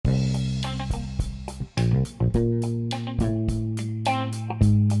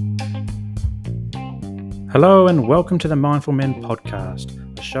Hello and welcome to the Mindful Men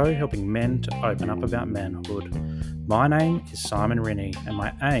podcast, a show helping men to open up about manhood. My name is Simon Rennie and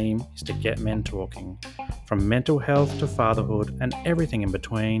my aim is to get men talking. From mental health to fatherhood and everything in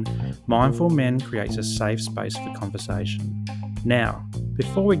between, Mindful Men creates a safe space for conversation. Now,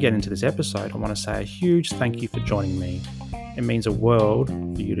 before we get into this episode, I want to say a huge thank you for joining me. It means a world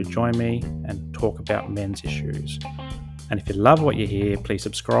for you to join me and talk about men's issues. And if you love what you hear, please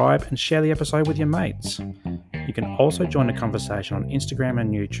subscribe and share the episode with your mates. You can also join the conversation on Instagram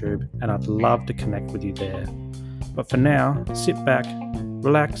and YouTube, and I'd love to connect with you there. But for now, sit back,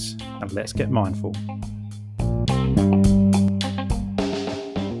 relax, and let's get mindful.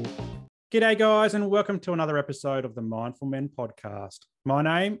 G'day guys, and welcome to another episode of the Mindful Men podcast. My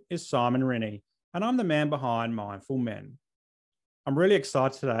name is Simon Rennie, and I'm the man behind Mindful Men. I'm really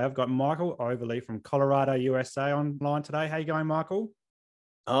excited today. I've got Michael Overlie from Colorado, USA online today. How you going, Michael?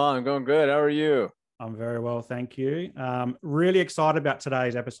 Oh, I'm going good. How are you? I'm very well, thank you. Really excited about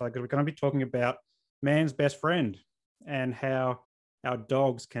today's episode because we're going to be talking about man's best friend and how our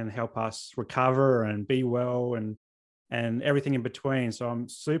dogs can help us recover and be well and everything in between. So I'm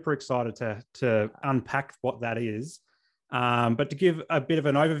super excited to unpack what that is. But to give a bit of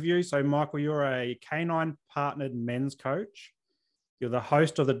an overview, so Michael, you're a canine partnered men's coach. You're the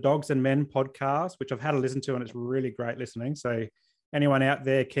host of the Dogs and Men podcast, which I've had to listen to, and it's really great listening. So anyone out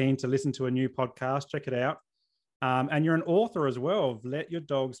there keen to listen to a new podcast, check it out. And you're an author as well of Let Your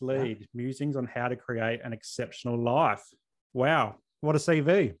Dogs Lead, Musings on How to Create an Exceptional Life. Wow, what a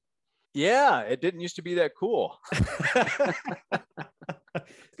CV. Yeah, it didn't used to be that cool.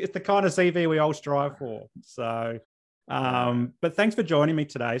 It's the kind of CV we all strive for. So, but thanks for joining me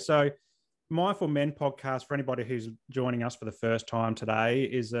today. So Mindful Men podcast, for anybody who's joining us for the first time today,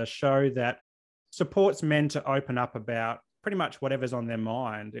 is a show that supports men to open up about pretty much whatever's on their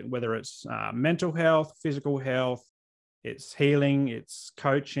mind, whether it's mental health, physical health, it's healing, it's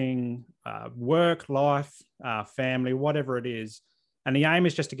coaching, work, life, family, whatever it is. And the aim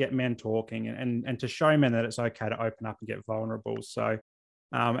is just to get men talking and to show men that it's okay to open up and get vulnerable. So,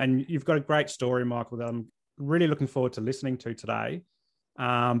 and you've got a great story, Michael, that I'm really looking forward to listening to today.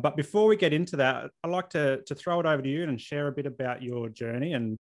 But before we get into that, I'd like to throw it over to you and share a bit about your journey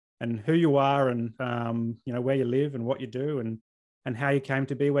and who you are and, where you live and what you do and how you came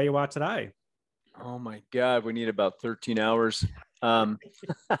to be where you are today. Oh my God, we need about 13 hours. You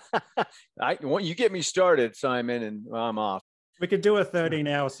get me started, Simon, and I'm off. We could do a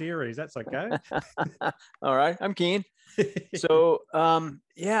 13-hour series. That's okay. All right, I'm keen. So,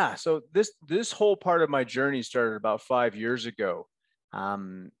 so this whole part of my journey started about 5 years ago.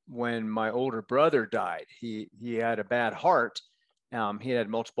 When my older brother died. He had a bad heart. He had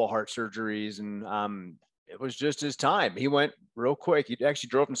multiple heart surgeries, and it was just his time. He went real quick. He actually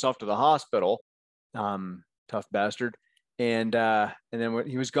drove himself to the hospital. Tough bastard. And then when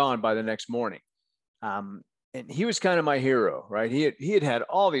he was gone by the next morning. And he was kind of my hero, right? He had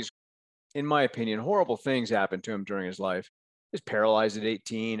all these, in my opinion, horrible things happen to him during his life. He was paralyzed at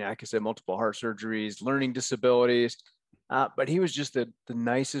 18. Like I said, multiple heart surgeries, learning disabilities. But he was just the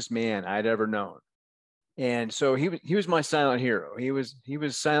nicest man I'd ever known. And so he was my silent hero. He was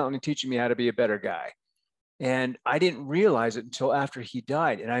silently teaching me how to be a better guy. And I didn't realize it until after he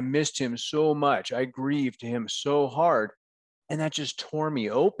died. And I missed him so much. I grieved him so hard. And that just tore me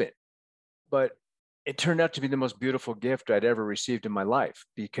open. But it turned out to be the most beautiful gift I'd ever received in my life,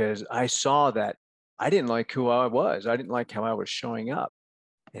 because I saw that I didn't like who I was. I didn't like how I was showing up.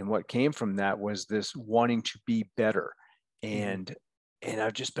 And what came from that was this wanting to be better. And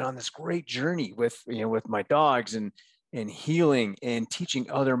I've just been on this great journey with my dogs and healing and teaching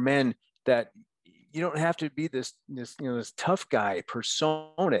other men that you don't have to be this tough guy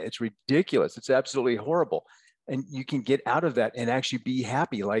persona. It's ridiculous. It's absolutely horrible. And you can get out of that and actually be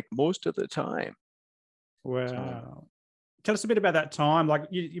happy, like most of the time. Wow. So, tell us a bit about that time. Like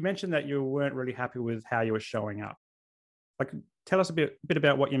you mentioned that you weren't really happy with how you were showing up. Like, tell us a bit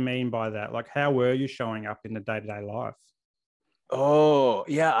about what you mean by that. Like, how were you showing up in the day-to-day life? Oh,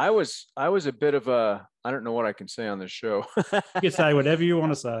 yeah, I was a bit of a, I don't know what I can say on this show. You can say whatever you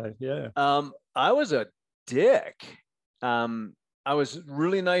want to say. Yeah. I was a dick. I was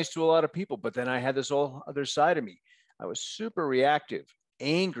really nice to a lot of people, but then I had this whole other side of me. I was super reactive,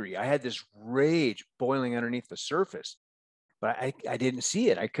 angry. I had this rage boiling underneath the surface, but I didn't see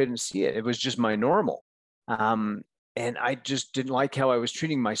it. I couldn't see it. It was just my normal. And I just didn't like how I was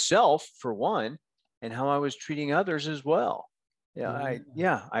treating myself, for one, and how I was treating others as well. I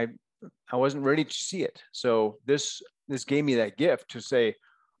wasn't ready to see it. So this gave me that gift to say,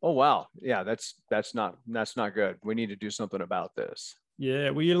 oh, wow. Yeah, that's not good. We need to do something about this.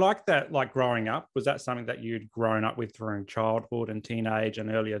 Yeah. Were you like that, like growing up? Was that something that you'd grown up with during childhood and teenage and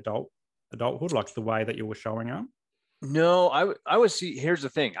early adulthood, like the way that you were showing up? No, I was, see, here's the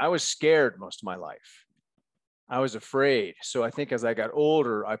thing. I was scared most of my life. I was afraid. So I think as I got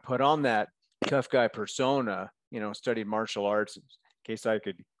older, I put on that tough guy persona, studied martial arts in case I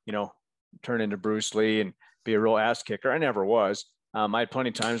could, turn into Bruce Lee and be a real ass kicker. I never was. I had plenty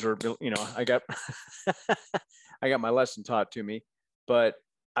of times where, I got, I got my lesson taught to me, but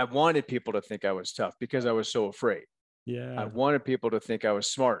I wanted people to think I was tough because I was so afraid. I Yeah. wanted people to think I was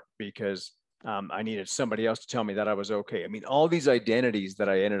smart because I needed somebody else to tell me that I was okay. I mean, all these identities that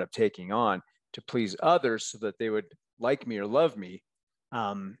I ended up taking on to please others so that they would like me or love me.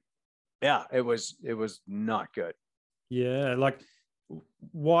 Yeah, it was not good. Yeah. Like,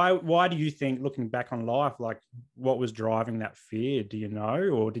 why do you think, looking back on life, like what was driving that fear? Do you know,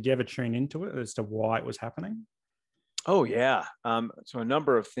 or did you ever tune into it as to why it was happening? Oh yeah. So a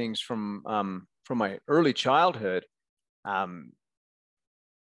number of things from my early childhood. Um,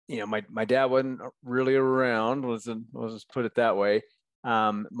 my dad wasn't really around. Let's put it that way.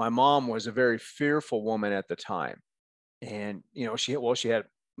 My mom was a very fearful woman at the time, and she had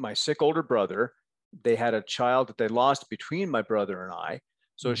my sick older brother. They had a child that they lost between my brother and I,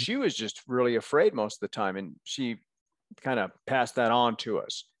 so Mhm. she was just really afraid most of the time, and she kind of passed that on to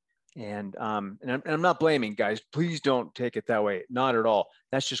us. And I'm not blaming, guys. Please don't take it that way. Not at all.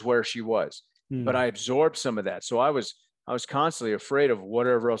 That's just where she was. But Mm. I absorbed some of that, so I was constantly afraid of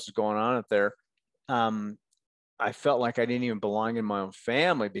whatever else is going on out there. Um, I felt like I didn't even belong in my own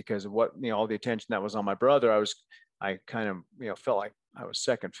family because of what, all the attention that was on my brother. I kind of, felt like I was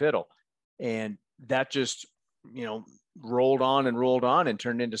second fiddle. And that just, you know, rolled on and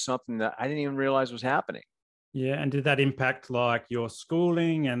turned into something that I didn't even realize was happening. Yeah, and did that impact like your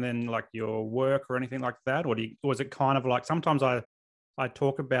schooling and then like your work or anything like that, or was it kind of like, sometimes I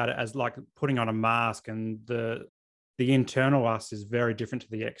talk about it as like putting on a mask, and the internal us is very different to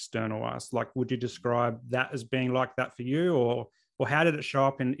the external us. Like, would you describe that as being like that for you, or how did it show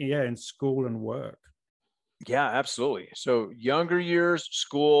up in school and work? Yeah, absolutely. So younger years,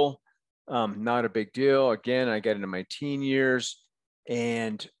 school, not a big deal. Again, I got into my teen years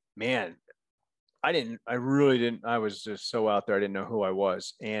and man, I really didn't, I was just so out there. I didn't know who I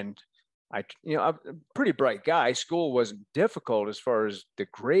was. And I'm a pretty bright guy. School wasn't difficult as far as the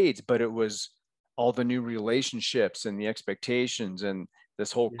grades, but it was all the new relationships and the expectations and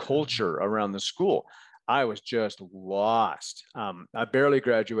this whole Yeah. culture around the school. I was just lost. I barely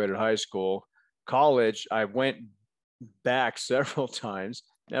graduated high school. College, I went back several times,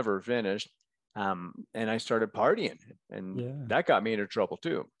 never finished. And I started partying, and Yeah. that got me into trouble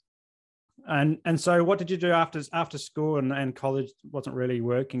too. And so what did you do after school and college wasn't really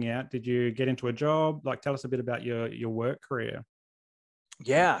working out? Did you get into a job? Like, tell us a bit about your work career.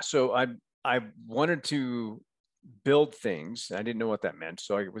 Yeah, so I wanted to build things. I didn't know what that meant,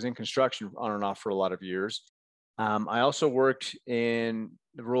 so I was in construction on and off for a lot of years. I also worked in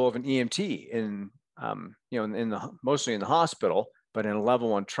the role of an EMT in the mostly in the hospital, but in a level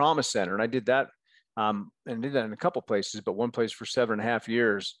one trauma center, and I did that and did that in a couple places, but one place for 7.5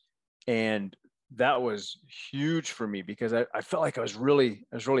 years, and that was huge for me because I felt like I was really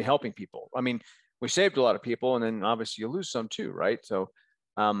helping people. I mean, we saved a lot of people, and then obviously you lose some too, right? So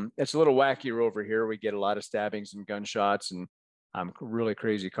it's a little wackier over here. We get a lot of stabbings and gunshots and really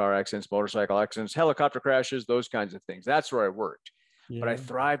crazy car accidents, motorcycle accidents, helicopter crashes, those kinds of things. That's where I worked. But I Yeah.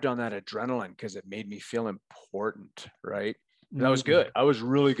 thrived on that adrenaline because it made me feel important, right? Because I was Mm. good. I was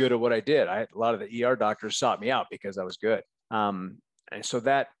really good at what I did. I had a lot of the ER doctors sought me out because I was good. And so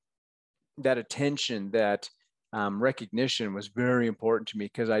that attention, that recognition was very important to me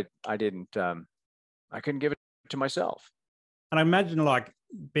because I couldn't give it to myself. And I imagine, like,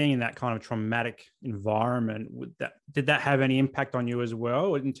 being in that kind of traumatic environment, did that have any impact on you as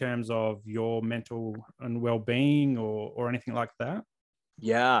well in terms of your mental and well-being, or anything like that?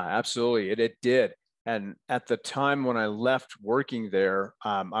 Yeah, absolutely. It did. And at the time when I left working there,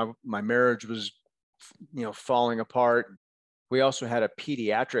 my marriage was, falling apart. We also had a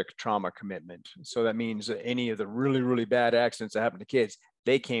pediatric trauma commitment. So that means that any of the really, really bad accidents that happen to kids,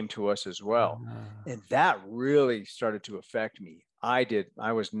 they came to us as well. Ah. And that really started to affect me. I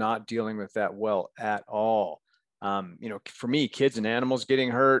was not dealing with that well at all. For me, kids and animals getting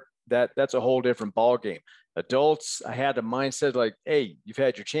hurt, that's a whole different ball game. Adults, I had a mindset like, hey, you've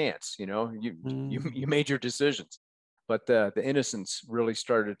had your chance, you Mm. made your decisions. But the innocence really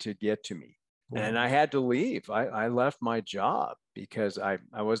started to get to me, and Wow. I had to leave. I left my job because I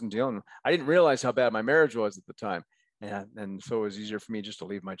wasn't dealing. I didn't realize how bad my marriage was at the time. And so it was easier for me just to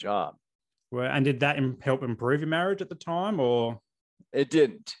leave my job. Well, and did that help improve your marriage at the time, or? It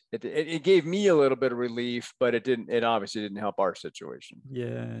didn't. It gave me a little bit of relief, but it didn't. It obviously didn't help our situation.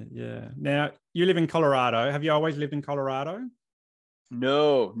 Yeah, yeah. Now you live in Colorado. Have you always lived in Colorado?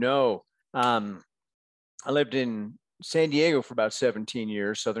 No, no. I lived in San Diego for about 17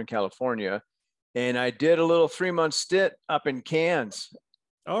 years, Southern California, and I did a little 3-month stint up in Cairns.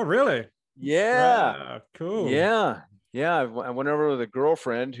 Oh, really? Yeah, Wow, cool. yeah, yeah. I went over with a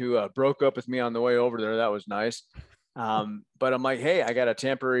girlfriend who broke up with me on the way over there. That was nice. But I'm like, hey, I got a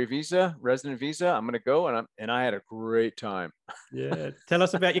temporary visa, resident visa. I'm gonna go, and I had a great time. Yeah. Tell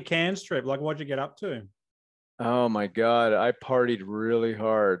us about your Cairns trip. Like, what'd you get up to? Oh my God, I partied really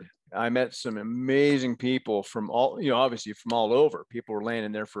hard. I met some amazing people from obviously from all over. People were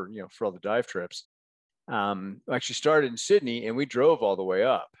landing there for all the dive trips. Actually started in Sydney and we drove all the way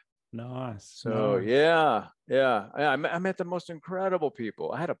up. Nice. So Nice. yeah. I met the most incredible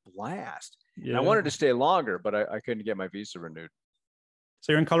people. I had a blast. And I Yeah. wanted to stay longer, but I couldn't get my visa renewed.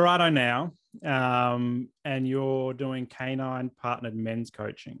 So you're in Colorado now, and you're doing canine partnered men's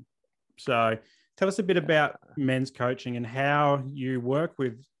coaching. So tell us a bit about men's coaching and how you work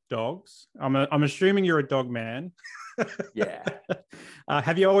with dogs. I'm assuming you're a dog man. Yeah.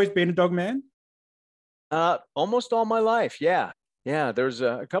 Have you always been a dog man? Almost all my life. Yeah. Yeah. There was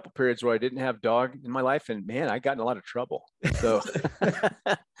a couple periods where I didn't have dog in my life, and man, I got in a lot of trouble. So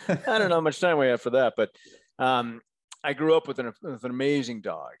I don't know how much time we have for that, but I grew up with an amazing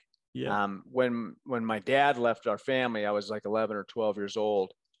dog. Yeah. When my dad left our family, I was like 11 or 12 years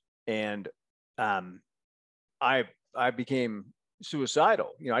old, and I became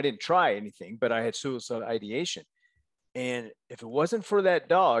suicidal. I didn't try anything, but I had suicidal ideation. And if it wasn't for that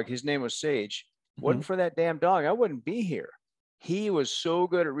dog, his name was Sage. Wasn't for that damn dog, I wouldn't be here. He was so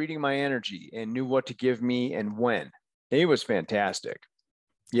good at reading my energy and knew what to give me and when. He was fantastic.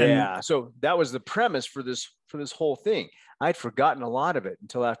 Yeah. And So that was the premise for this whole thing. I'd forgotten a lot of it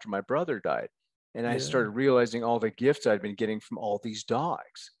until after my brother died. And I yeah. started realizing all the gifts I'd been getting from all these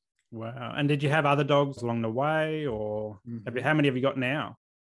dogs. Wow. And did you have other dogs along the way, or how many have you got now?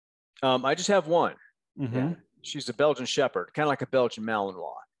 I just have one. Mm-hmm. Yeah. She's a Belgian Shepherd, kind of like a Belgian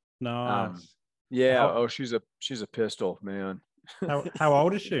Malinois. Nice. Yeah. How, Oh, she's a pistol, man. how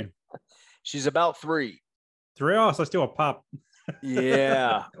old is she? She's about 3. 3. Oh, so still a pup.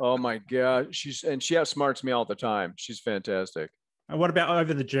 Yeah. Oh my God. She outsmarts me all the time. She's fantastic. And what about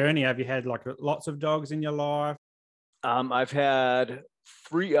over the journey? Have you had like lots of dogs in your life? I've had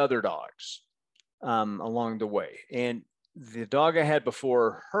 3 other dogs along the way. And the dog I had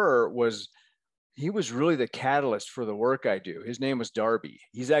before her he was really the catalyst for the work I do. His name was Darby.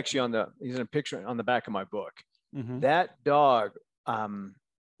 He's actually he's in a picture on the back of my book. That dog,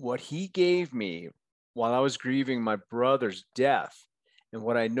 what he gave me while I was grieving my brother's death, and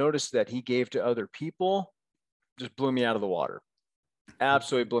what I noticed that he gave to other people, just blew me out of the water.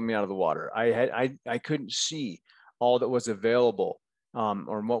 Absolutely blew me out of the water. I couldn't see all that was available,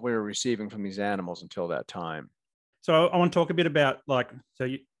 or what we were receiving from these animals until that time. So I want to talk a bit about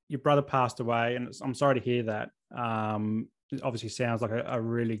your brother passed away, and I'm sorry to hear that. It obviously sounds like a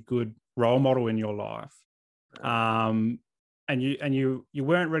really good role model in your life. And you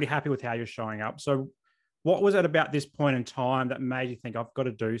weren't really happy with how you're showing up. So what was it about this point in time that made you think, I've got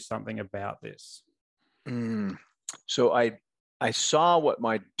to do something about this? So I saw what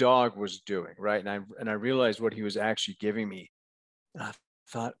my dog was doing, right? And I realized what he was actually giving me. And I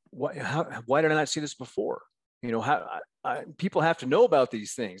thought, why did I not see this before? People have to know about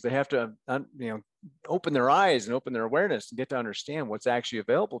these things. They have to, open their eyes and open their awareness and get to understand what's actually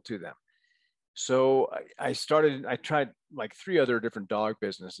available to them. So I tried like 3 other different dog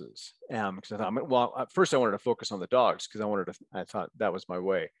businesses. Because I thought, well, at first I wanted to focus on the dogs because I thought that was my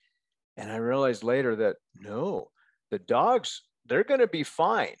way. And I realized later that no, the dogs, they're going to be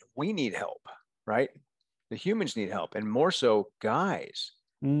fine. We need help, right? The humans need help, and more so guys.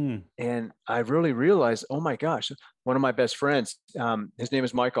 And I really realized, oh my gosh, one of my best friends, his name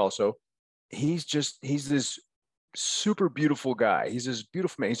is Mike also. He's this super beautiful guy. He's this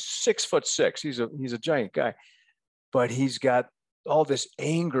beautiful man. He's 6'6". He's a giant guy, but he's got all this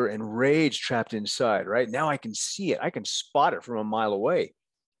anger and rage trapped inside, right? Now I can see it. I can spot it from a mile away.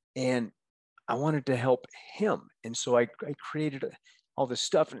 And I wanted to help him. And so I created all this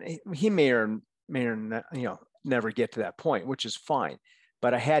stuff, and he may or not, never get to that point, which is fine.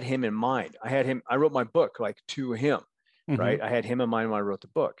 But I had him in mind. I wrote my book like to him, right? I had him in mind when I wrote the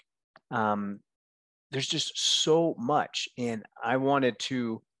book. There's just so much, and I wanted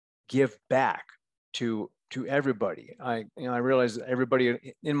to give back to everybody. I realized that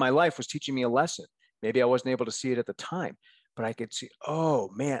everybody in my life was teaching me a lesson, Maybe I wasn't able to see it at the time, but I could see, oh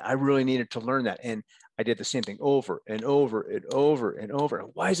man, I really needed to learn that. And I did the same thing over and over and over and over.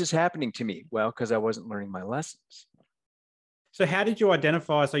 Why is this happening to me? Well, because I wasn't learning my lessons. So how did you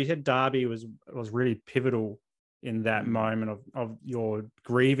identify? So you said Darby was really pivotal in that moment of your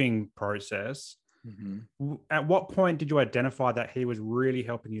grieving process. Mm-hmm. At what point did you identify that he was really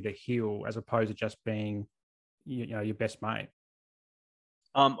helping you to heal as opposed to just being, your best mate?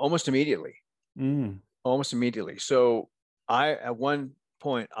 Almost immediately. Almost immediately. So at one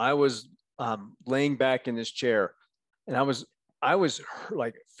point I was laying back in this chair, and I was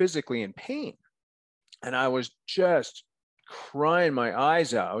like physically in pain, and I was just crying my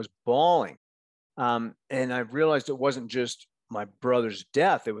eyes out. I was bawling. And I realized it wasn't just my brother's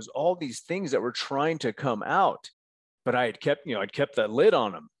death. It was all these things that were trying to come out, but I'd kept that lid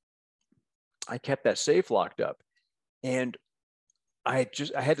on them. I kept that safe locked up. And I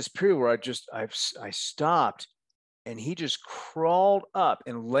had this period where I stopped, and he just crawled up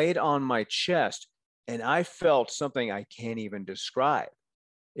and laid on my chest. And I felt something I can't even describe.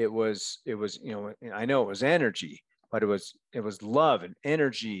 It was, I know it was energy, but it was love and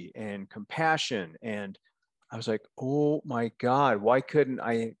energy and compassion. And I was like, oh my God, why couldn't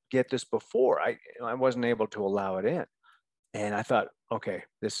I get this before? I wasn't able to allow it in. And I thought, okay,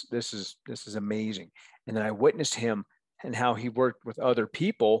 this is amazing. And then I witnessed him and how he worked with other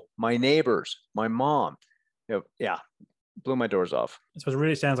people, my neighbors, my mom. Blew my doors off. So it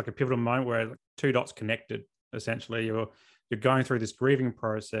really sounds like a pivotal moment where two dots connected. Essentially, you're going through this grieving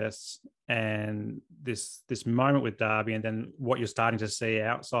process and this moment with Darby, and then what you're starting to see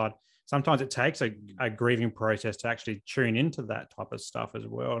outside. Sometimes it takes a grieving process to actually tune into that type of stuff as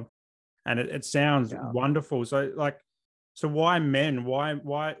well. And it sounds wonderful. So why men?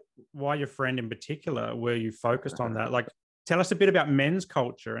 Why your friend in particular? Were you focused on that? Like, tell us a bit about men's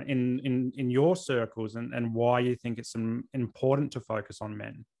culture in your circles and why you think it's important to focus on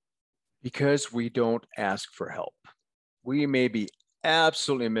men. Because we don't ask for help. We may be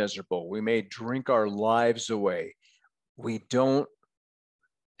absolutely miserable. We may drink our lives away. We don't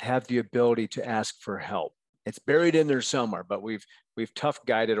have the ability to ask for help. It's buried in there somewhere, but we've tough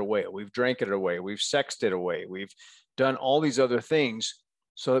guyed it away. We've drank it away. We've sexed it away. We've done all these other things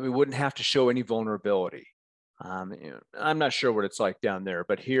so that we wouldn't have to show any vulnerability. I'm not sure what it's like down there,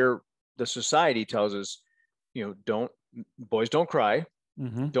 but here the society tells us, boys don't cry.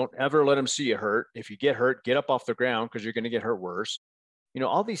 Mm-hmm. Don't ever let them see you hurt. If you get hurt, get up off the ground because you're going to get hurt worse.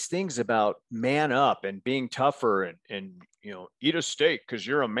 All these things about man up and being tougher and eat a steak because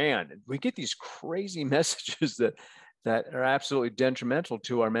you're a man. We get these crazy messages that are absolutely detrimental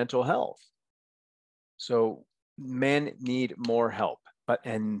to our mental health. So men need more help,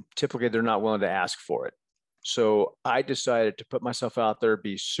 and typically they're not willing to ask for it. So I decided to put myself out there,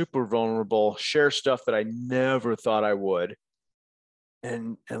 be super vulnerable, share stuff that I never thought I would.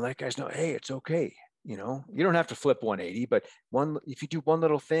 And let guys know, hey, it's okay. You don't have to flip 180, but if you do one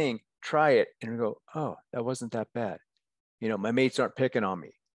little thing, try it and go, oh, that wasn't that bad. My mates aren't picking on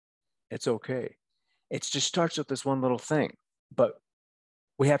me. It's okay. It just starts with this one little thing, but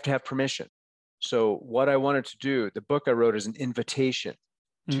we have to have permission. So what I wanted to do, the book I wrote is an invitation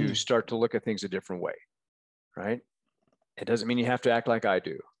to start to look at things a different way, right? It doesn't mean you have to act like I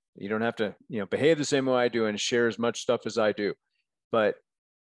do. You don't have to, behave the same way I do and share as much stuff as I do. But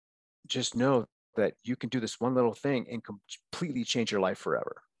just know that you can do this one little thing and completely change your life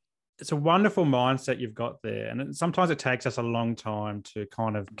forever. It's a wonderful mindset you've got there. And sometimes it takes us a long time to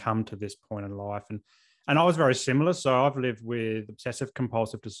kind of come to this point in life. And I was very similar. So I've lived with obsessive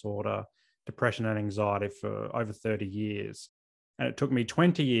compulsive disorder, depression and anxiety for over 30 years. And it took me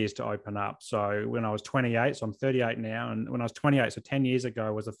 20 years to open up. So when I was 28, so I'm 38 now. And when I was 28, so 10 years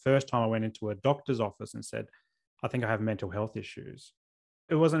ago, was the first time I went into a doctor's office and said, I think I have mental health issues.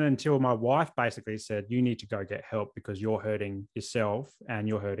 It wasn't until my wife basically said, you need to go get help because you're hurting yourself and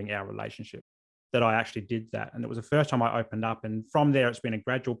you're hurting our relationship, that I actually did that. And it was the first time I opened up. And from there, it's been a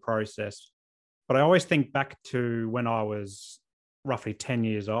gradual process. But I always think back to when I was roughly 10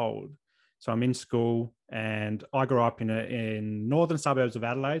 years old. So I'm in school and I grew up in northern suburbs of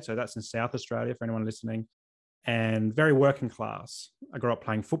Adelaide. So that's in South Australia for anyone listening, and very working class. I grew up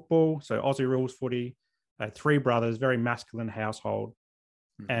playing football, so Aussie rules footy. I had 3 brothers, very masculine household.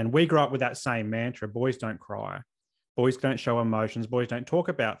 And we grew up with that same mantra: boys don't cry, boys don't show emotions, boys don't talk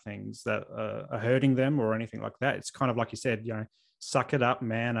about things that are hurting them or anything like that. It's kind of like you said, suck it up,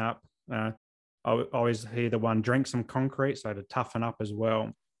 man up. I always hear the one, drink some concrete, so to toughen up as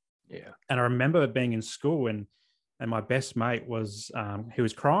well. Yeah. And I remember being in school and my best mate was he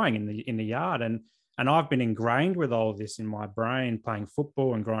was crying in the yard, and And I've been ingrained with all of this in my brain, playing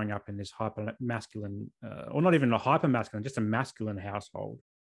football and growing up in this hyper masculine, or not even a hyper masculine, just a masculine household.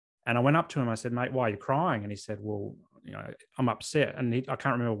 And I went up to him. I said, "Mate, why are you crying?" And he said, "Well, I'm upset." And I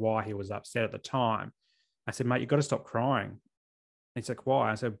can't remember why he was upset at the time. I said, "Mate, you've got to stop crying." He's like, "Why?"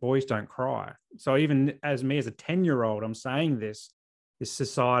 I said, "Boys don't cry." So even as me as a 10-year-old, I'm saying this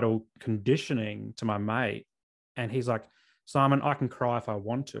societal conditioning to my mate. And he's like, "Simon, I can cry if I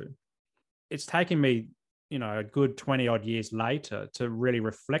want to." It's taken me, a good 20 odd years later to really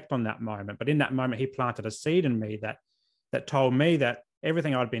reflect on that moment. But in that moment, he planted a seed in me that told me that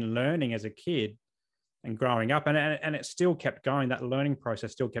everything I'd been learning as a kid and growing up, and it still kept going. That learning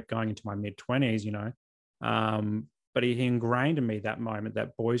process still kept going into my mid-20s, but he ingrained in me that moment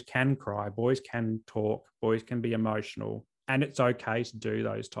that boys can cry, boys can talk, boys can be emotional, and it's okay to do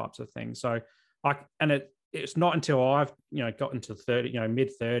those types of things. So it's not until I've gotten to 30,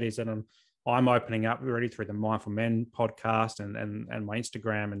 mid-30s, and I'm opening up already through the Mindful Men podcast and my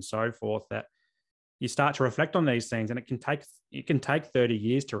Instagram and so forth, that you start to reflect on these things. And it can take 30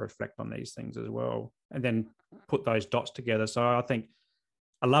 years to reflect on these things as well, and then put those dots together. So I think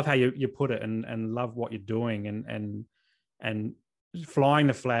I love how you put it, and love what you're doing, and flying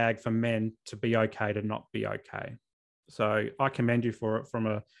the flag for men to be okay to not be okay. So I commend you for it from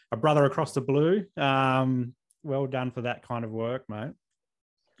a brother across the blue. Well done for that kind of work, mate.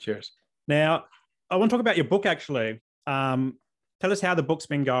 Cheers. Now, I want to talk about your book, actually. Tell us how the book's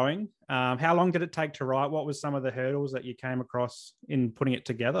been going. How long did it take to write? What was some of the hurdles that you came across in putting it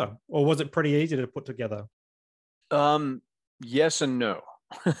together? Or was it pretty easy to put together? Yes and no.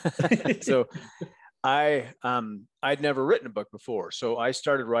 So I'd never written a book before. So I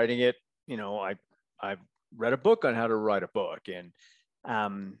started writing it. I read a book on how to write a book, and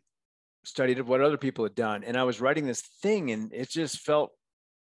studied what other people had done. And I was writing this thing, and it just felt,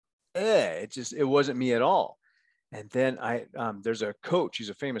 it wasn't me at all. And then there's a coach. He's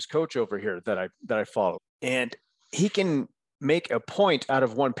a famous coach over here that I follow, and he can make a point out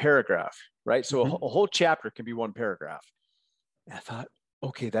of one paragraph, right? So a whole chapter can be one paragraph. And I thought,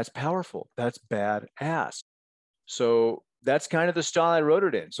 okay, that's powerful. That's badass. So that's kind of the style I wrote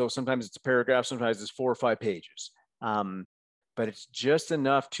it in. So sometimes it's a paragraph, sometimes it's 4 or 5 pages. But it's just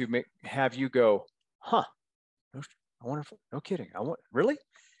enough to have you go, huh? I wonder if, no kidding. Really?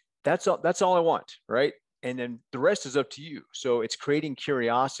 That's all I want, right? And then the rest is up to you. So it's creating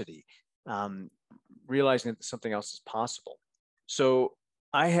curiosity, realizing that something else is possible. So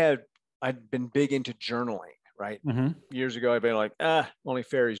I'd been big into journaling, right? Years ago, I'd been like, only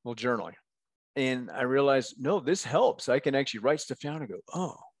fairies will journaling. And I realized, no, this helps. I can actually write stuff down and go,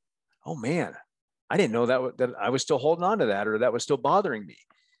 oh man, I didn't know that I was still holding on to that, or that was still bothering me.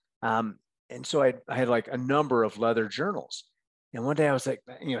 And so I had like a number of leather journals. And one day I was like,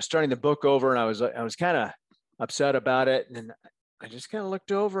 starting the book over, and I was kind of upset about it. And then I just kind of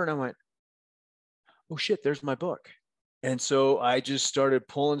looked over and I went, oh shit, there's my book. And so I just started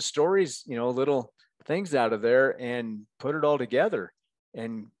pulling stories, little things out of there, and put it all together,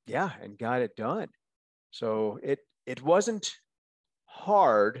 and got it done. So it wasn't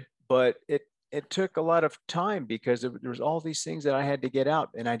hard, but it took a lot of time, because there was all these things that I had to get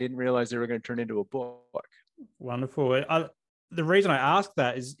out, and I didn't realize they were going to turn into a book. Wonderful. The reason I ask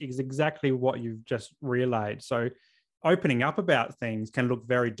that is exactly what you've just relayed. So opening up about things can look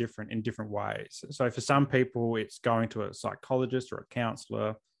very different in different ways. So for some people, it's going to a psychologist or a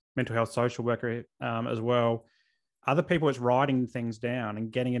counselor, mental health social worker as well. Other people, it's writing things down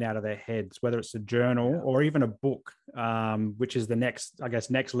and getting it out of their heads, whether it's a journal or even a book, which is the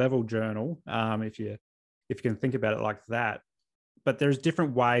next level journal, if you can think about it like that. But there's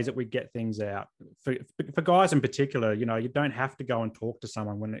different ways that we get things out. For guys in particular, you don't have to go and talk to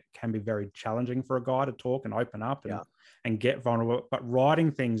someone when it can be very challenging for a guy to talk and open up and get vulnerable. But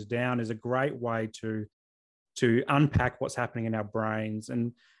writing things down is a great way to unpack what's happening in our brains.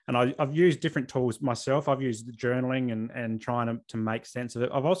 And I've used different tools myself. I've used journaling and trying to make sense of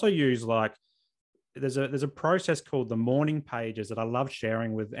it. I've also used there's a process called the morning pages that I love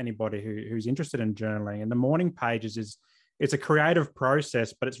sharing with anybody who's interested in journaling. And the morning pages it's a creative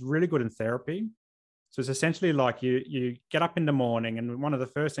process, but it's really good in therapy. So it's essentially like you get up in the morning, and one of the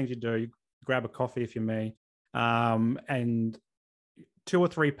first things you do, you grab a coffee if you're me, and 2 or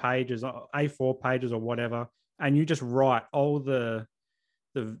 3 pages, A4 pages or whatever, and you just write all the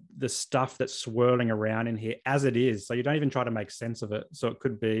stuff that's swirling around in here as it is. So you don't even try to make sense of it. So it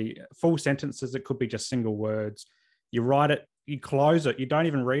could be full sentences, it could be just single words. You write it, you close it, you don't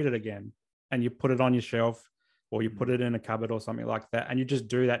even read it again, and you put it on your shelf, or you put it in a cupboard or something like that. And you just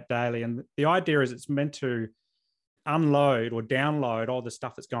do that daily. And the idea is it's meant to unload or download all the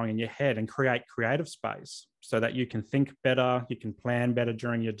stuff that's going in your head and create creative space so that you can think better, you can plan better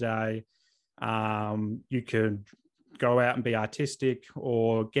during your day. You could go out and be artistic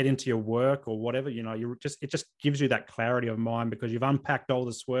or get into your work or whatever, it just gives you that clarity of mind because you've unpacked all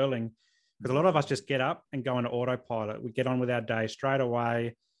the swirling. Because a lot of us just get up and go into autopilot. We get on with our day straight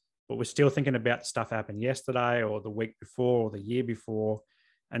away, but we're still thinking about stuff that happened yesterday or the week before or the year before.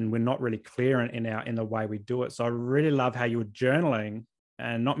 And we're not really clear in the way we do it. So I really love how you were journaling,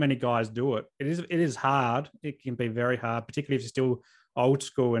 and not many guys do it. It is hard. It can be very hard, particularly if you're still old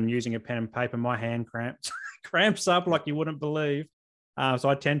school and using a pen and paper. My hand cramps up like you wouldn't believe. So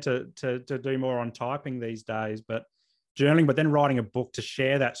I tend to do more on typing these days, but journaling, but then writing a book to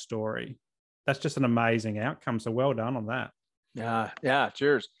share that story. That's just an amazing outcome. So well done on that. Yeah.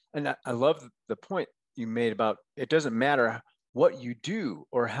 Cheers. And I love the point you made about it doesn't matter what you do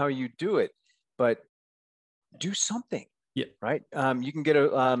or how you do it, but do something. Yeah. Right. You can get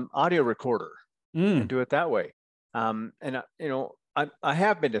a audio recorder and do it that way. I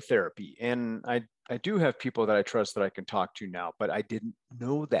have been to therapy, and I do have people that I trust that I can talk to now, but I didn't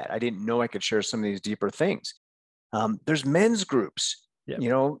know that. I didn't know I could share some of these deeper things. There's men's groups,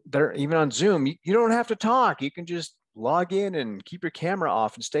 that are even on Zoom. You don't have to talk. You can just log in and keep your camera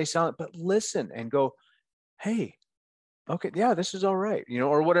off and stay silent, but listen and go, hey, okay, yeah, this is all right,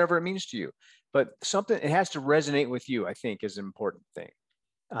 or whatever it means to you. But it has to resonate with you, I think, is an important thing.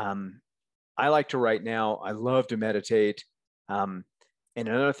 I like to write now. I love to meditate. And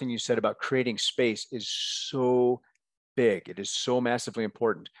another thing you said about creating space is so big. It is so massively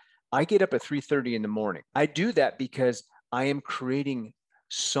important. I get up at 3:30 in the morning. I do that because I am creating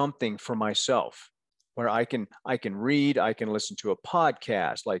something for myself where I can read, I can listen to a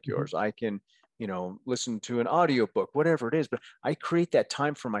podcast like yours. I can, listen to an audiobook, whatever it is, but I create that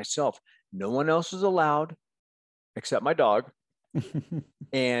time for myself. No one else is allowed except my dog.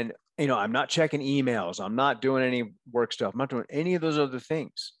 And, I'm not checking emails. I'm not doing any work stuff. I'm not doing any of those other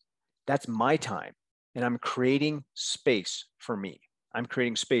things. That's my time. And I'm creating space for me. I'm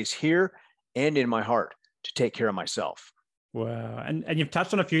creating space here and in my heart to take care of myself. Wow. And you've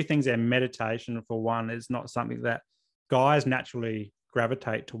touched on a few things there. Meditation, for one, is not something that guys naturally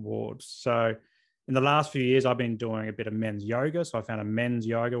gravitate towards. So in the last few years, I've been doing a bit of men's yoga. So I found a men's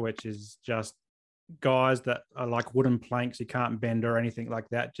yoga, which is just guys that are like wooden planks. You can't bend or anything like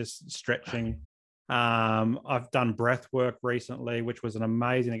that, just stretching. I've done breath work recently, which was an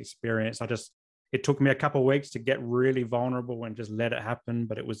amazing experience. It took me a couple of weeks to get really vulnerable and just let it happen,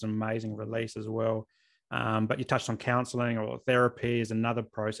 but it was an amazing release as well. But you touched on counseling, or therapy is another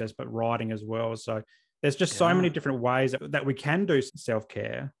process, but writing as well. So there's just so many different ways that we can do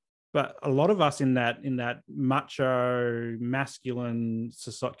self-care. But a lot of us in that macho, masculine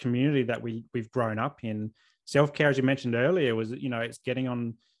society, community that we've grown up in, self-care, as you mentioned earlier, was, it's getting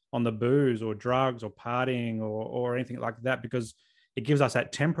on the booze or drugs or partying or anything like that, because it gives us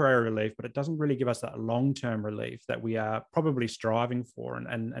that temporary relief, but it doesn't really give us that long-term relief that we are probably striving for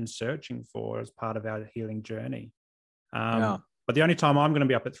and searching for as part of our healing journey. But the only time I'm going to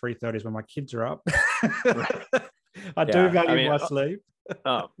be up at 3:30 is when my kids are up. I do value my sleep.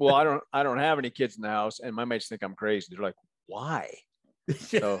 Well, I don't have any kids in the house, and my mates think I'm crazy. They're like, why?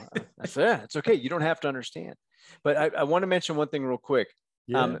 So I said, it's okay. You don't have to understand. But I want to mention one thing real quick.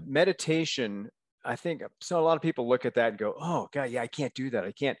 Meditation, I think so. A lot of people look at that and go, oh God, yeah, I can't do that.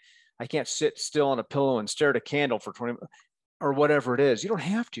 I can't sit still on a pillow and stare at a candle for 20 minutes or whatever it is. You don't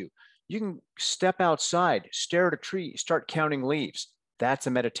have to. You can step outside, stare at a tree, start counting leaves. That's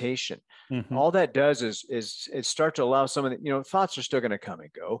a meditation. Mm-hmm. All that does is it start to allow some of the, thoughts are still going to come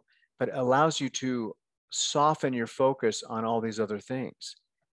and go, but it allows you to soften your focus on all these other things.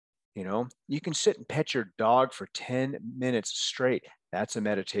 You can sit and pet your dog for 10 minutes straight. That's a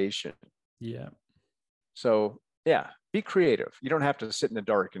meditation. Yeah. So be creative. You don't have to sit in the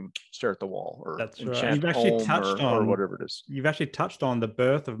dark and stare at the wall or enchant You've actually touched on whatever it is. You've actually touched on the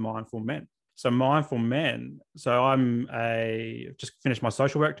birth of Mindful Men. So Mindful Men. So I'm just finished my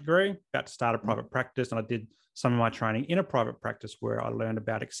social work degree, about to start a private practice, and I did some of my training in a private practice where I learned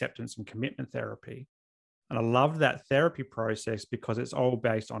about acceptance and commitment therapy. And I love that therapy process because it's all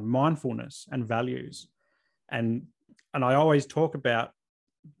based on mindfulness and values. And I always talk about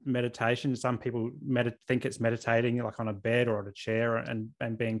meditation. Some people think it's meditating like on a bed or on a chair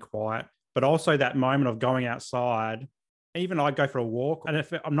and being quiet, but also that moment of going outside. Even I go for a walk, and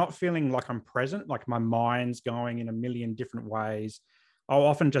if I'm not feeling like I'm present, like my mind's going in a million different ways, I'll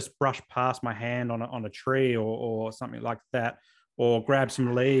often just brush past my hand on a tree or something like that, or grab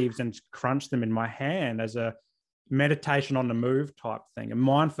some leaves and crunch them in my hand as meditation on the move type thing and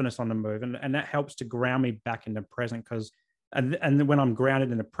mindfulness on the move. And that helps to ground me back in the present because, and when I'm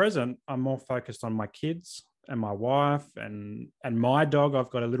grounded in the present, I'm more focused on my kids and my wife and my dog. I've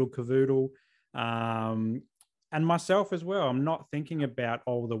got a little cavoodle, and myself as well. I'm not thinking about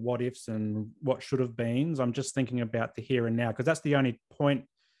all the what ifs and what should have beens. I'm just thinking about the here and now, because that's the only point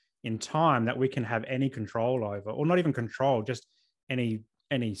in time that we can have any control over, or not even control, just any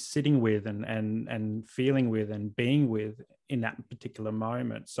sitting with and feeling with and being with in that particular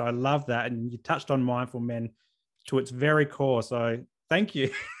moment. So I love that. And you touched on mindful men to its very core. So thank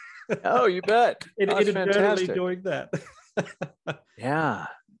you. Oh, you bet. That's fantastic. Doing that. Yeah.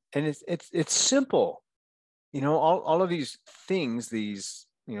 And it's simple. All of these things, these,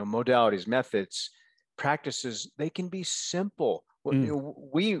 modalities, methods, practices, they can be simple.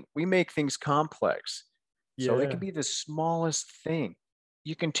 We make things complex. So it can be the smallest thing.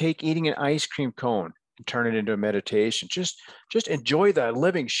 You can take eating an ice cream cone and turn it into a meditation. Just enjoy the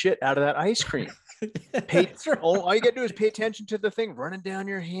living shit out of that ice cream. All you got to do is pay attention to the thing running down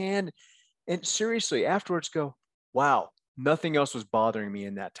your hand. And seriously, afterwards go, wow, nothing else was bothering me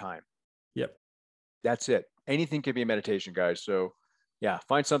in that time. Yep. That's it. Anything can be a meditation, guys. So yeah,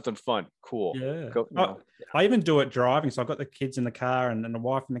 find something fun. Cool. Yeah. I even do it driving. So I've got the kids in the car and the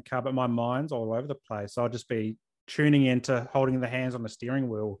wife in the car, but my mind's all over the place. So I'll just be tuning into holding the hands on the steering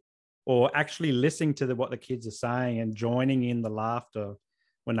wheel, or actually listening to what the kids are saying and joining in the laughter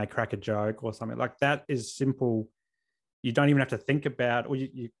when they crack a joke or something. Like that is simple. You don't even have to think about, or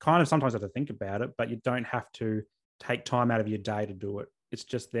you kind of sometimes have to think about it, but you don't have to take time out of your day to do it. It's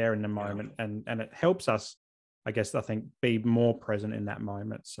just there in the moment. And it helps us, I think, be more present in that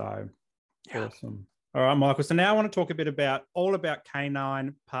moment. So awesome. All right, Michael. So now I want to talk a bit about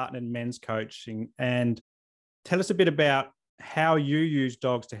canine partnered men's coaching, and tell us a bit about how you use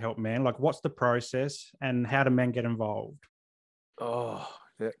dogs to help men. Like, what's the process and how do men get involved? Oh,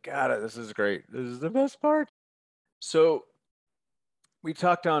 got it. This is great. This is the best part. So we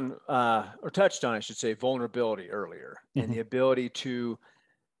touched on, I should say, vulnerability earlier, and the ability to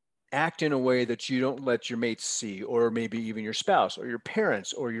act in a way that you don't let your mates see, or maybe even your spouse or your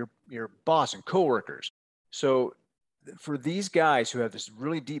parents or your boss and coworkers. So for these guys who have this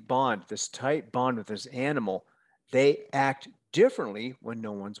really deep bond, this tight bond with this animal, they act differently when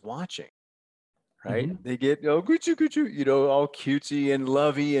no one's watching, right? They get, goochoo, all cutesy and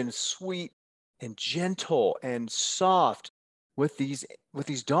lovey and sweet and gentle and soft with these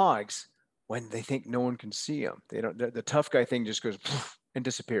dogs when they think no one can see them. They don't. The tough guy thing just goes and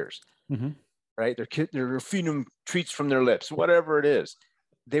disappears, right? They're feeding them treats from their lips, whatever it is.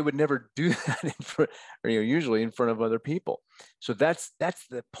 They would never do that in front, or usually in front of other people. So that's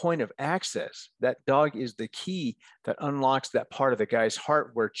the point of access. That dog is the key that unlocks that part of the guy's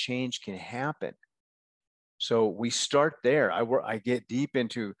heart where change can happen. So we start there. I get deep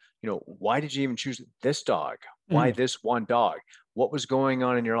into, why did you even choose this dog? Why this one dog? What was going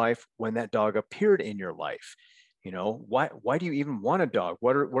on in your life when that dog appeared in your life? Why do you even want a dog?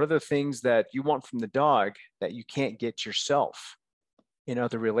 What are the things that you want from the dog that you can't get yourself in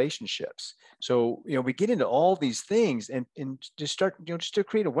other relationships? So, we get into all these things and just start, just to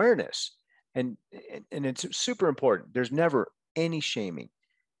create awareness. And it's super important. There's never any shaming.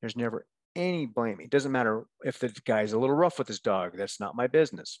 There's never any blaming. It doesn't matter if the guy's a little rough with his dog. That's not my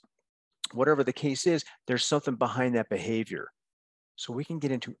business. Whatever the case is, there's something behind that behavior. So we can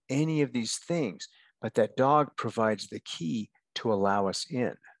get into any of these things, but that dog provides the key to allow us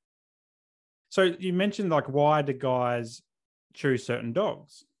in. So you mentioned, like, why do guys choose certain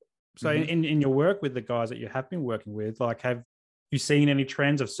dogs? So in your work with the guys that you have been working with, like, have you seen any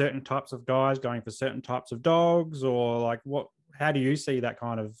trends of certain types of guys going for certain types of dogs, or like how do you see that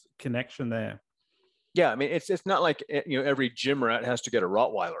kind of connection there? Yeah, I mean, it's not like, every gym rat has to get a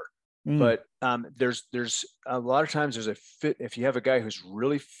Rottweiler, but there's a lot of times there's a fit. If you have a guy who's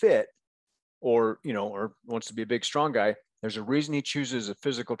really fit, or wants to be a big strong guy, there's a reason he chooses a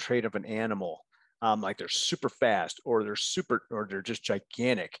physical trait of an animal, like they're super fast, or they're just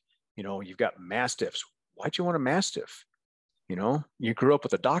gigantic. You've got mastiffs. Why'd you want a mastiff? You grew up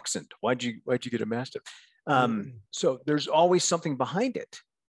with a dachshund. Why'd you get a mastiff? So there's always something behind it,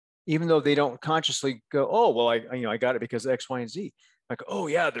 even though they don't consciously go, oh, well, I got it because X, Y, and Z. Like, oh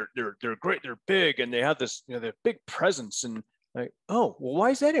yeah, they're great, they're big, and they have this, they're big presence, and like, oh, well,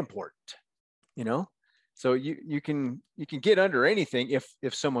 why is that important? So you can get under anything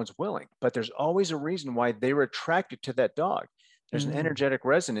if someone's willing, but there's always a reason why they were attracted to that dog. There's an energetic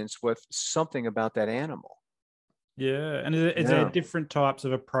resonance with something about that animal. Yeah. And is there different types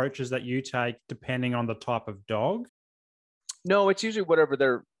of approaches that you take depending on the type of dog? No, it's usually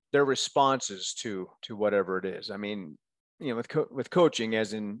whatever their responses to whatever it is. I mean, with coaching,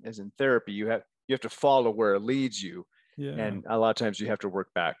 as in therapy, you have to follow where it leads you, and a lot of times you have to work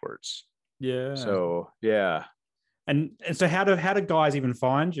backwards. Yeah. So yeah. And so how do guys even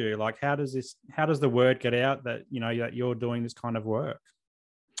find you? Like, how does the word get out that, that you're doing this kind of work?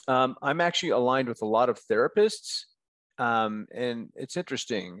 I'm actually aligned with a lot of therapists. And it's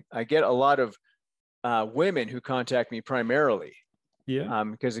interesting. I get a lot of women who contact me primarily. Yeah.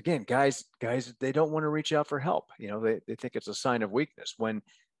 Because again, guys, they don't want to reach out for help. They think it's a sign of weakness, when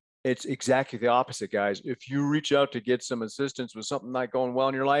it's exactly the opposite, guys. If you reach out to get some assistance with something not going well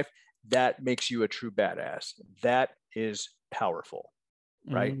in your life, that makes you a true badass. That is powerful,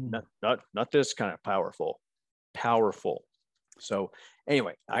 right? Not this kind of powerful. So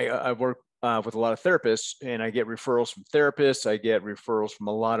anyway, I work with a lot of therapists, and I get referrals from therapists. I get referrals from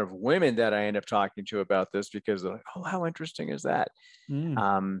a lot of women that I end up talking to about this, because they're like, oh, how interesting is that?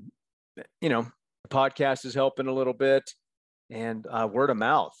 The podcast is helping a little bit, and word of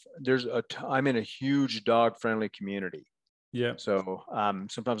mouth. I'm in a huge dog friendly community. Yeah. So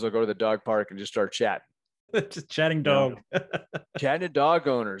sometimes I'll go to the dog park and just start chatting. Just chatting dog. Chatting to dog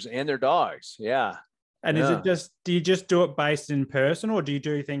owners and their dogs. Yeah. And is it do you just do it based in person, or do you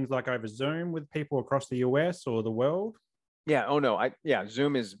do things like over Zoom with people across the US or the world? Yeah. Oh no.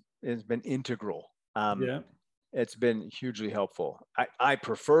 Zoom has been integral. It's been hugely helpful. I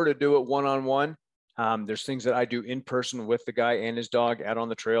prefer to do it one-on-one. There's things that I do in person with the guy and his dog out on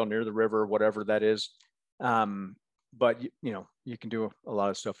the trail near the river, whatever that is. But you can do a lot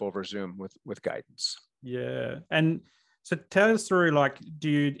of stuff over Zoom with guidance. Yeah. And so tell us through, like,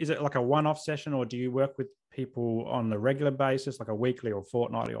 is it like a one-off session, or do you work with people on a regular basis, like a weekly or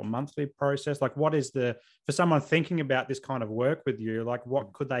fortnightly or monthly process? Like, what is for someone thinking about this kind of work with you, like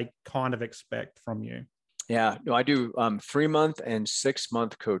what could they kind of expect from you? Yeah, no, I do 3-month and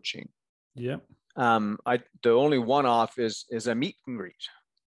 6-month coaching. Yeah. The only one-off is a meet and greet.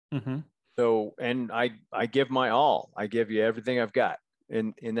 Mm-hmm. So, and I give my all. I give you everything I've got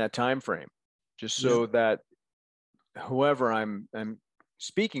in that time frame, just so that whoever I'm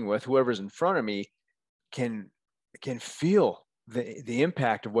speaking with, whoever's in front of me, can feel the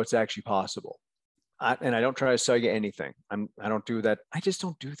impact of what's actually possible. And I don't try to sell you anything. I don't do that. I just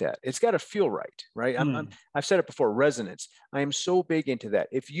don't do that. It's got to feel right? I've said it before, resonance. I am so big into that.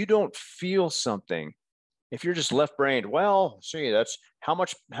 If you don't feel something, if you're just left brained, well, see, that's how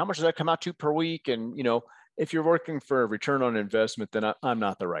much does that come out to per week? And if you're working for a return on investment, then I'm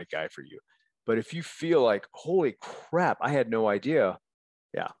not the right guy for you. But if you feel like, holy crap, I had no idea.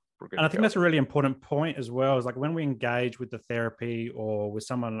 Yeah. And I think that's a really important point as well, is like when we engage with the therapy or with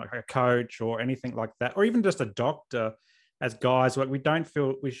someone like a coach or anything like that, or even just a doctor, as guys, like we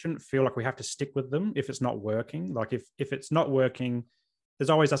shouldn't feel like we have to stick with them if it's not working. Like if it's not working, there's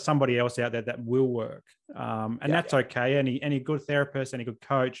always somebody else out there that will work. And that's okay. Any good therapist, any good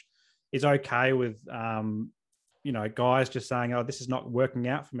coach is okay with, guys just saying, oh, this is not working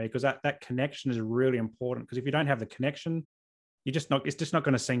out for me, because that connection is really important. Because if you don't have the connection, it's just not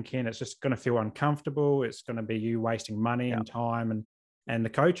going to sink in. It's just going to feel uncomfortable. It's going to be you wasting money and time, and the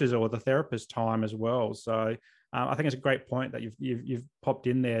coaches or the therapist's time as well. So I think it's a great point that you've popped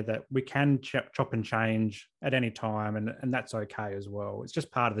in there, that we can chop and change at any time, and that's okay as well. It's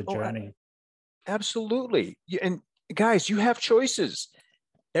just part of the journey. Absolutely. And guys, you have choices.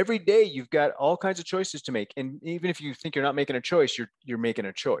 Every day you've got all kinds of choices to make. And even if you think you're not making a choice, you're making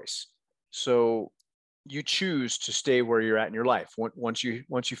a choice. So you choose to stay where you're at in your life. Once you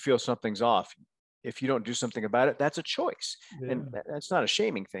feel something's off, if you don't do something about it, that's a choice. And that's not a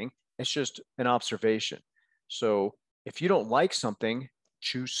shaming thing. It's just an observation. So if you don't like something,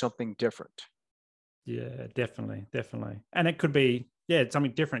 choose something different. Yeah, definitely. And it could be,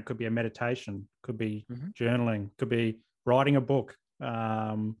 something different. Could be a meditation, could be journaling, could be writing a book,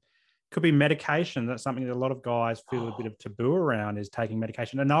 could be medication. That's something that a lot of guys feel a bit of taboo around, is taking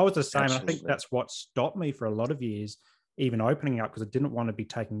medication. And I was the same. Absolutely. I think that's what stopped me for a lot of years, even opening up, because I didn't want to be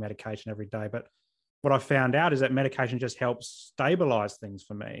taking medication every day. But what I found out is that medication just helps stabilize things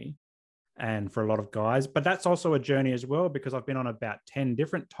for me and for a lot of guys. But that's also a journey as well, because I've been on about 10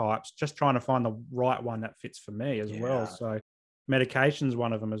 different types, just trying to find the right one that fits for me as well. So medication's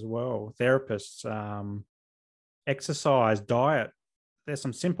one of them as well. Therapists, exercise, diet. There's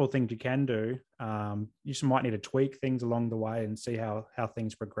some simple things you can do. You just might need to tweak things along the way and see how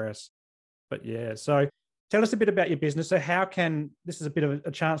things progress. But so tell us a bit about your business. So this is a bit of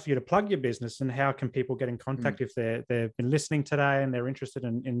a chance for you to plug your business, and how can people get in contact if they've been listening today and they're interested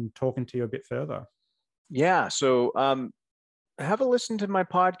in talking to you a bit further? Yeah. So have a listen to my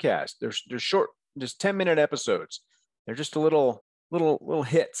podcast. They're short, just 10-minute episodes. They're just a little little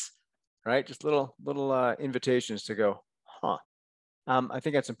hits, right? Just little invitations to go, huh? I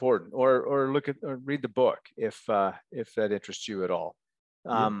think that's important. Or look at or read the book if that interests you at all.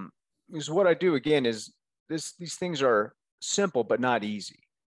 Yeah. Because what I do again is these things are simple but not easy.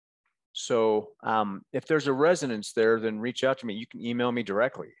 So if there's a resonance there, then reach out to me. You can email me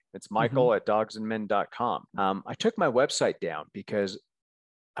directly. It's michael@dogsandmen.com. I took my website down because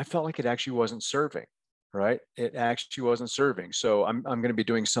I felt like it actually wasn't serving, right? It actually wasn't serving. So I'm going to be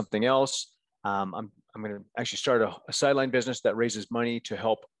doing something else. I'm going to actually start a sideline business that raises money to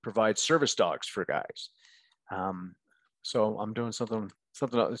help provide service dogs for guys. So I'm doing something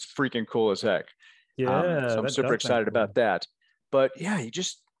that's freaking cool as heck. Yeah, So I'm that super does sound excited cool. about that. But yeah,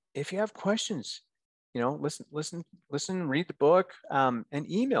 if you have questions, listen, read the book, and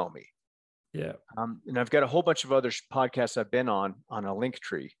email me. Yeah. And I've got a whole bunch of other podcasts I've been on a link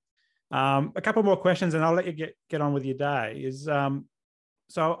tree. A couple more questions, and I'll let you get on with your day.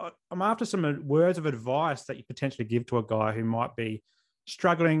 So I'm after some words of advice that you potentially give to a guy who might be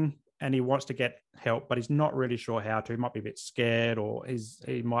struggling and he wants to get help, but he's not really sure how to. He might be a bit scared, or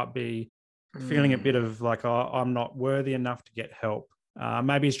he might be feeling a bit of like, oh, I'm not worthy enough to get help.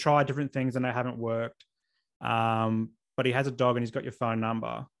 Maybe he's tried different things and they haven't worked. But he has a dog and he's got your phone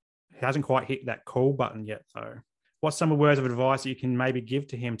number. He hasn't quite hit that call button yet, though. What's some words of advice that you can maybe give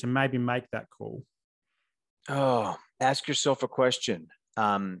to him to maybe make that call? Oh, ask yourself a question.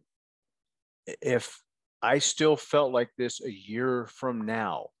 If I still felt like this a year from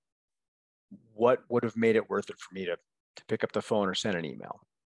now, what would have made it worth it for me to pick up the phone or send an email?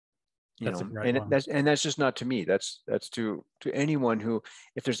 That's a great one. That's just not to me. That's to anyone who,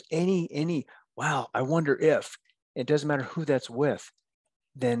 if there's any, wow, I wonder if, it doesn't matter who that's with,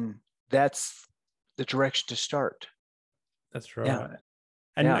 then that's the direction to start. That's right. Yeah.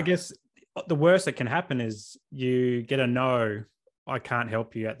 And yeah. I guess the worst that can happen is you get a no, I can't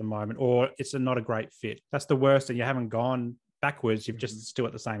help you at the moment, or it's not a great fit. That's the worst, and you haven't gone backwards. You've just still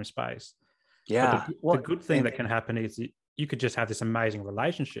at the same space. Yeah. But the good thing that can happen is you could just have this amazing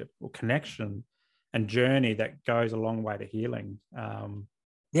relationship or connection and journey that goes a long way to healing.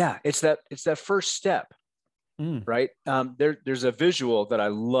 Yeah, it's that first step, right? There's a visual that I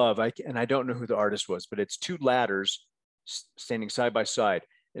love. And I don't know who the artist was, but it's two ladders standing side by side,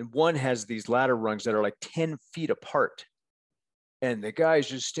 and one has these ladder rungs that are like 10 feet apart, and the guy's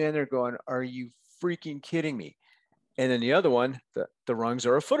just standing there going, "Are you freaking kidding me?" And then the other one, the rungs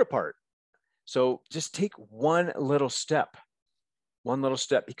are a foot apart. So just take one little step,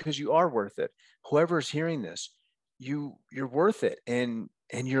 because you are worth it. Whoever is hearing this, you're worth it, and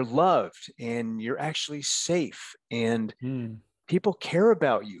you're loved, and you're actually safe, and people care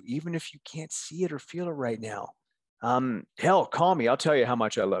about you, even if you can't see it or feel it right now. Hell, call me. I'll tell you how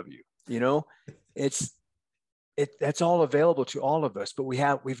much I love you. That's all available to all of us, but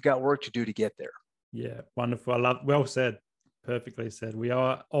we've got work to do to get there. Yeah, wonderful. I love. Well said. Perfectly said. We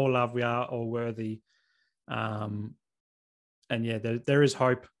are all loved. We are all worthy. And yeah, there is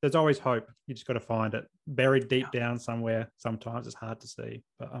hope. There's always hope. You just got to find it buried deep down somewhere. Sometimes it's hard to see.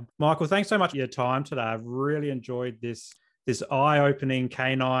 But Michael, thanks so much for your time today. I've really enjoyed this eye-opening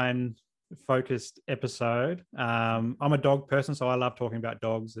canine focused episode. I'm a dog person, so I love talking about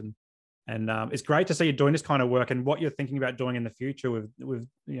dogs, and it's great to see you doing this kind of work and what you're thinking about doing in the future with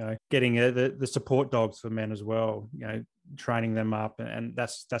getting the support dogs for men as well. Training them up, and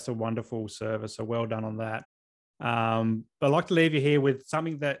that's a wonderful service. So well done on that. But I'd like to leave you here with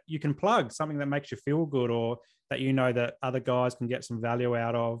something that you can plug, something that makes you feel good, or that that other guys can get some value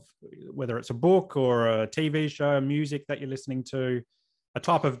out of, whether it's a book or a TV show, music that you're listening to, a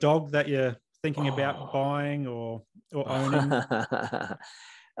type of dog that you're thinking about buying or owning.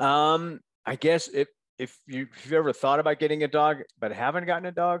 I guess if you've ever thought about getting a dog but haven't gotten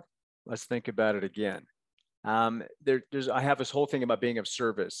a dog, let's think about it again. I have this whole thing about being of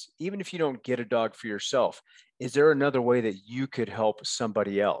service. Even if you don't get a dog for yourself, is there another way that you could help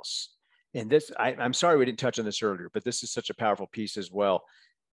somebody else? And this, I'm sorry we didn't touch on this earlier, but this is such a powerful piece as well.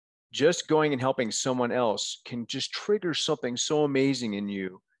 Just going and helping someone else can just trigger something so amazing in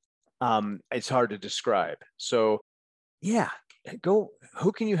you. It's hard to describe. So yeah, go,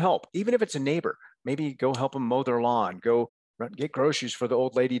 who can you help? Even if it's a neighbor, maybe go help them mow their lawn, go get groceries for the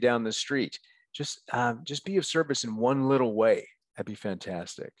old lady down the street. Just be of service in one little way. That'd be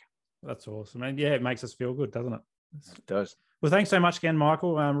fantastic. That's awesome. And yeah, it makes us feel good, doesn't it? It does. Well, thanks so much again,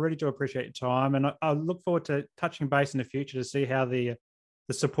 Michael. Really do appreciate your time. And I look forward to touching base in the future to see how the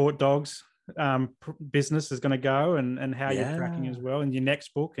support dogs business is going to go, and how you're tracking as well, and your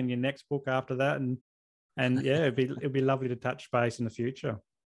next book after that. And yeah, it'd be lovely to touch base in the future.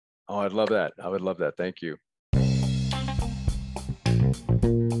 Oh, I'd love that. I would love that. Thank you.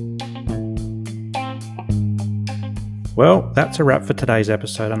 Well, that's a wrap for today's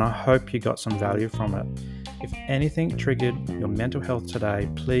episode, and I hope you got some value from it. If anything triggered your mental health today,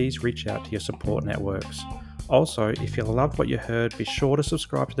 please reach out to your support networks. Also, if you loved what you heard, be sure to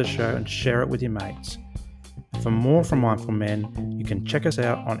subscribe to the show and share it with your mates. For more from Mindful Men, you can check us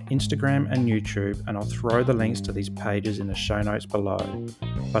out on Instagram and YouTube, and I'll throw the links to these pages in the show notes below.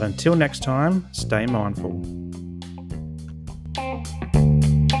 But until next time, stay mindful.